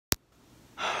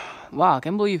Wow, I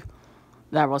can't believe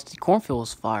that Rusty Cornfield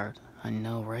was fired. I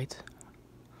know, right?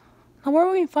 Now, where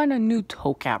do we find a new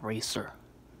towcap racer?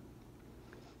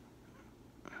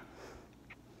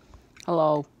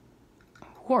 Hello.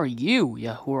 Who are you?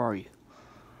 Yeah, who are you?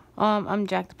 I'm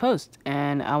Jack the Post,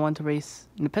 and I want to race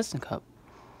in the Piston Cup.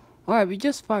 Alright, we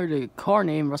just fired a car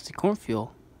named Rusty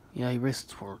Cornfield. Yeah, he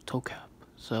raced for towcap.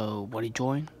 So, would he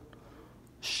join?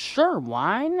 Sure,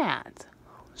 why not?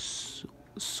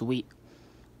 Sweet.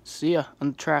 See ya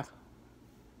on the track.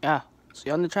 Yeah, see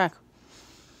ya on the track.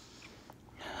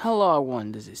 Hello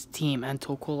everyone, this is Team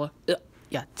Antocola.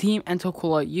 Team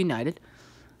Antocola United.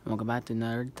 And welcome back to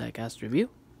another diecast review.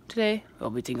 Today,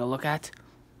 we'll be taking a look at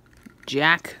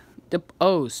Jack the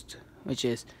Post, which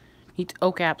is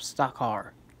towcap stock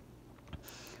car.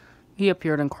 He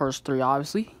appeared in Cars 3,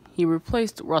 obviously. He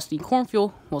replaced Rusty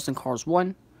Cornfield, who was in Cars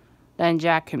 1. Then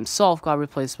Jack himself got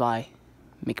replaced by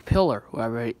McPillar, who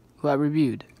I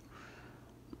reviewed.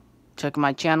 Check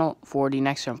my channel for the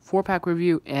next 4-pack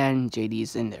review, and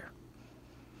JD's in there.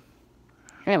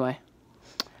 Anyway,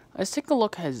 let's take a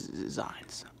look at his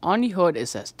designs. On the hood, it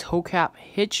says towcap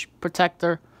hitch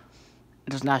protector.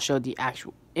 It does not show the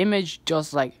actual image,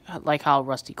 just like how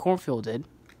Rusty Cornfield did.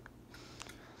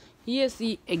 He is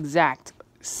the exact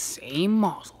same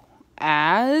model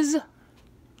as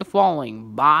the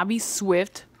following: Bobby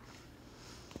Swift.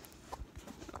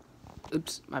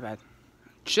 Oops, my bad.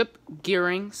 Chip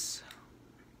Gearings,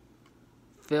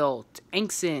 Phil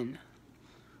Tankson,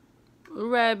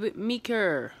 Reb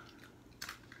Meeker,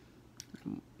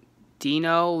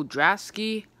 Dino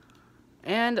Drasky,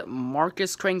 and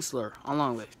Marcus Krangsler,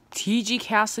 along with TG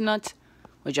Castanut,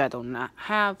 which I do not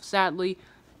have, sadly,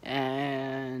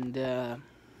 and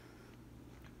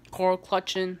Coral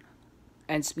Clutchin,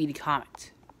 and Speedy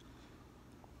Comet.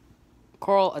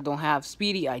 Coral, I don't have.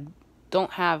 Speedy, I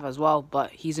don't have as well,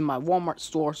 but he's in my Walmart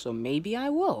store, so maybe I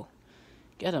will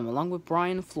get him along with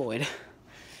Brian Floyd.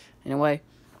 Anyway,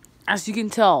 as you can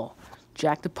tell,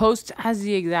 Jack the Post has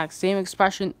the exact same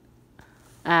expression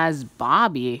as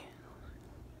Bobby.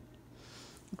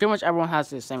 Pretty much everyone has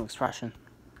the same expression.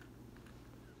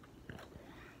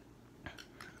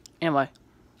 Anyway,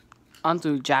 on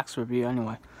to Jack's review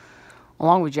anyway.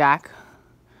 Along with Jack,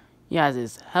 he has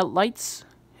his headlights,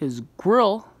 his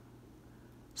grille,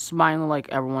 smiling like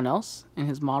everyone else in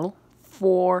his model,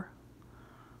 4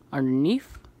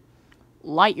 underneath,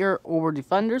 light-year over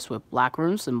defenders with black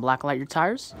rims and black light-year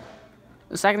tires.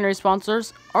 The secondary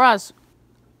sponsors are as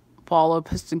Apollo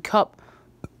Piston Cup,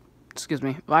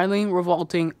 Vilene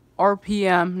Revolting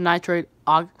RPM Nitrate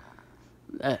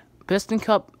Piston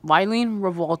Cup, Vilene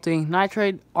Revolting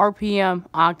Nitrate RPM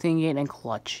Octane Gate, and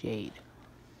Clutch Shade.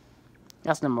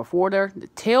 That's number 4 there. The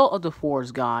tail of the 4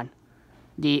 is gone.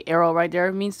 The arrow right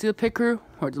there means to the pit crew,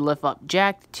 or to lift up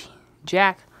Jack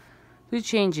to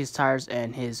change his tires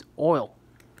and his oil.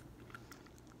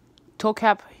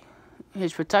 Towcap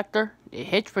hitch protector. The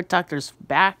hitch protector's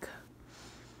back.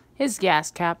 His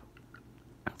gas cap.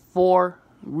 4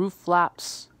 roof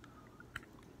flaps.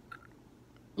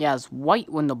 He has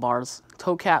white window bars.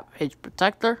 Towcap hitch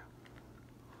protector.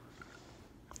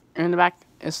 In the back,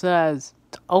 it says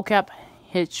towcap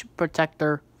hitch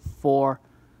protector for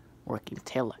working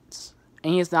taillights.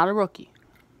 And he is not a rookie.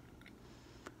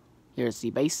 Here's the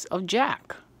base of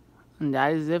Jack. And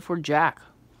that is it for Jack.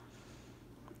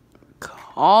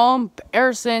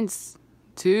 Comparisons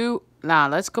to... Now,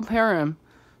 let's compare him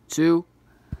to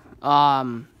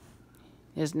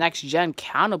his next-gen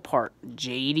counterpart,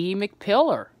 JD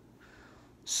McPillar.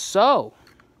 So,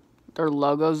 their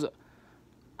logos,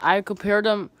 I compared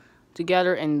them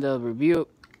together in the review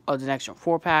of the next-gen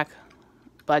 4-pack.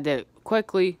 But I did it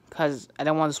quickly because I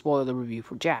didn't want to spoil the review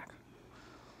for Jack.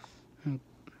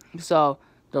 So,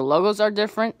 the logos are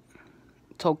different.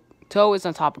 Toe is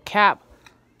on top of cap.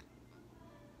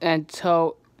 And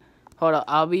toe... Hold up,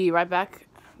 I'll be right back,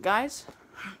 guys.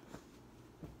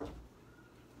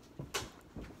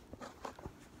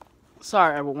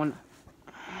 Sorry, everyone.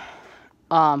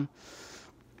 The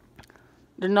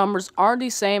numbers are the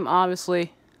same,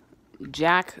 obviously.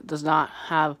 Jack does not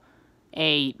have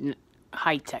a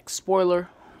high-tech spoiler,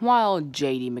 while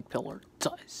JD McPillar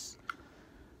does.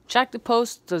 Jack the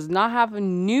Post does not have a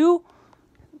new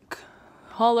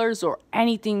colors or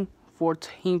anything for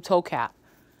Team Towcap,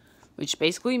 which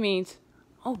basically means...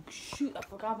 Oh, shoot, I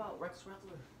forgot about Rex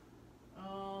Rattler.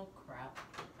 Oh, crap.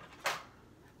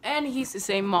 And he's the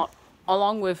same mod,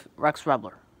 along with Rex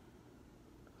Rebler.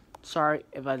 Sorry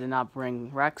if I did not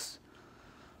bring Rex.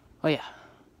 Oh, yeah.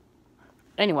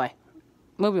 Anyway,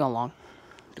 moving along.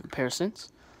 The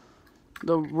comparisons.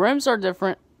 The rims are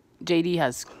different. JD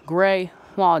has gray,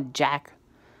 while Jack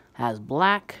has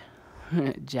black.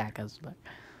 Jack has back.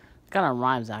 Kind of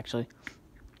rhymes actually.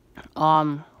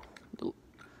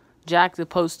 Jack the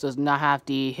Post does not have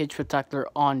the hitch protector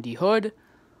on the hood,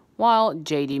 while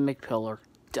JD McPillar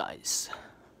does.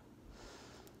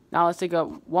 Now let's take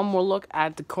one more look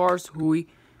at the cars who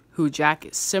Jack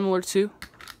is similar to.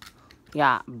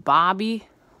 Yeah, Bobby,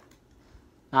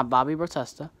 not Bobby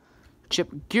Bautista, Chip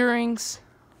Gearings,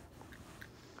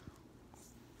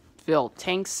 Phil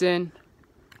Tankson,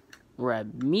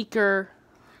 Reb Meeker,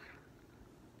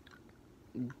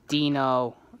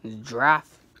 Dino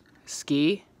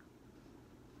Drafsky.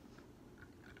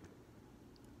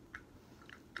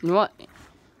 You know what?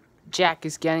 Jack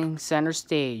is getting center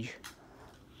stage.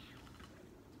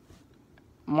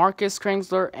 Marcus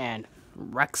Kringsler and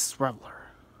Rex Revler.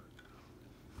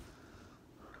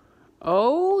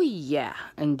 Oh yeah,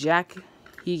 and Jack,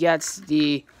 he gets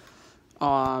the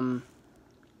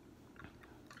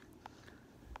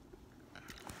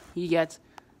he gets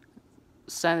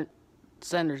center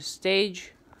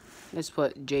stage. Let's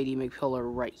put JD McPillar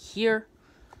right here.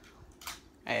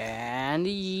 And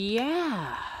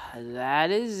yeah, that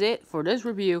is it for this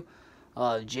review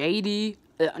of Jack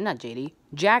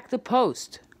the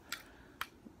Post.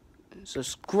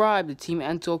 Subscribe to Team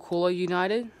Cola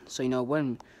United so you know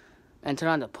when, and turn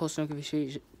on the post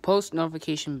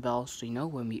notification bell so you know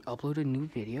when we upload a new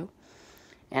video.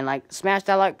 And smash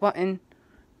that like button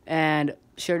and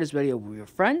share this video with your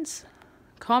friends.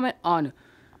 Comment in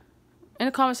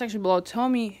the comment section below.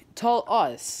 Tell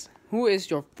us who is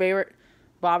your favorite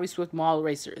Bobby Swift model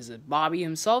racer. Is it Bobby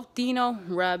himself, Dino,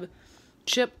 Reb,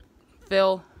 Chip,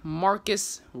 Phil,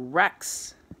 Marcus,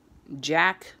 Rex,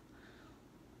 Jack,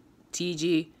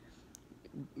 TG,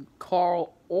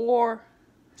 Carl, or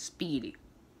Speedy?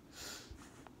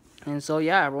 And so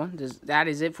yeah, everyone, that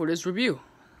is it for this review,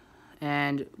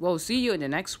 and we'll see you in the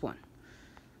next one.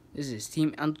 This is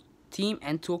Team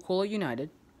Cola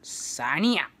United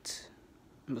signing out.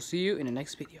 And we'll see you in the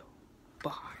next video.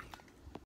 Bye.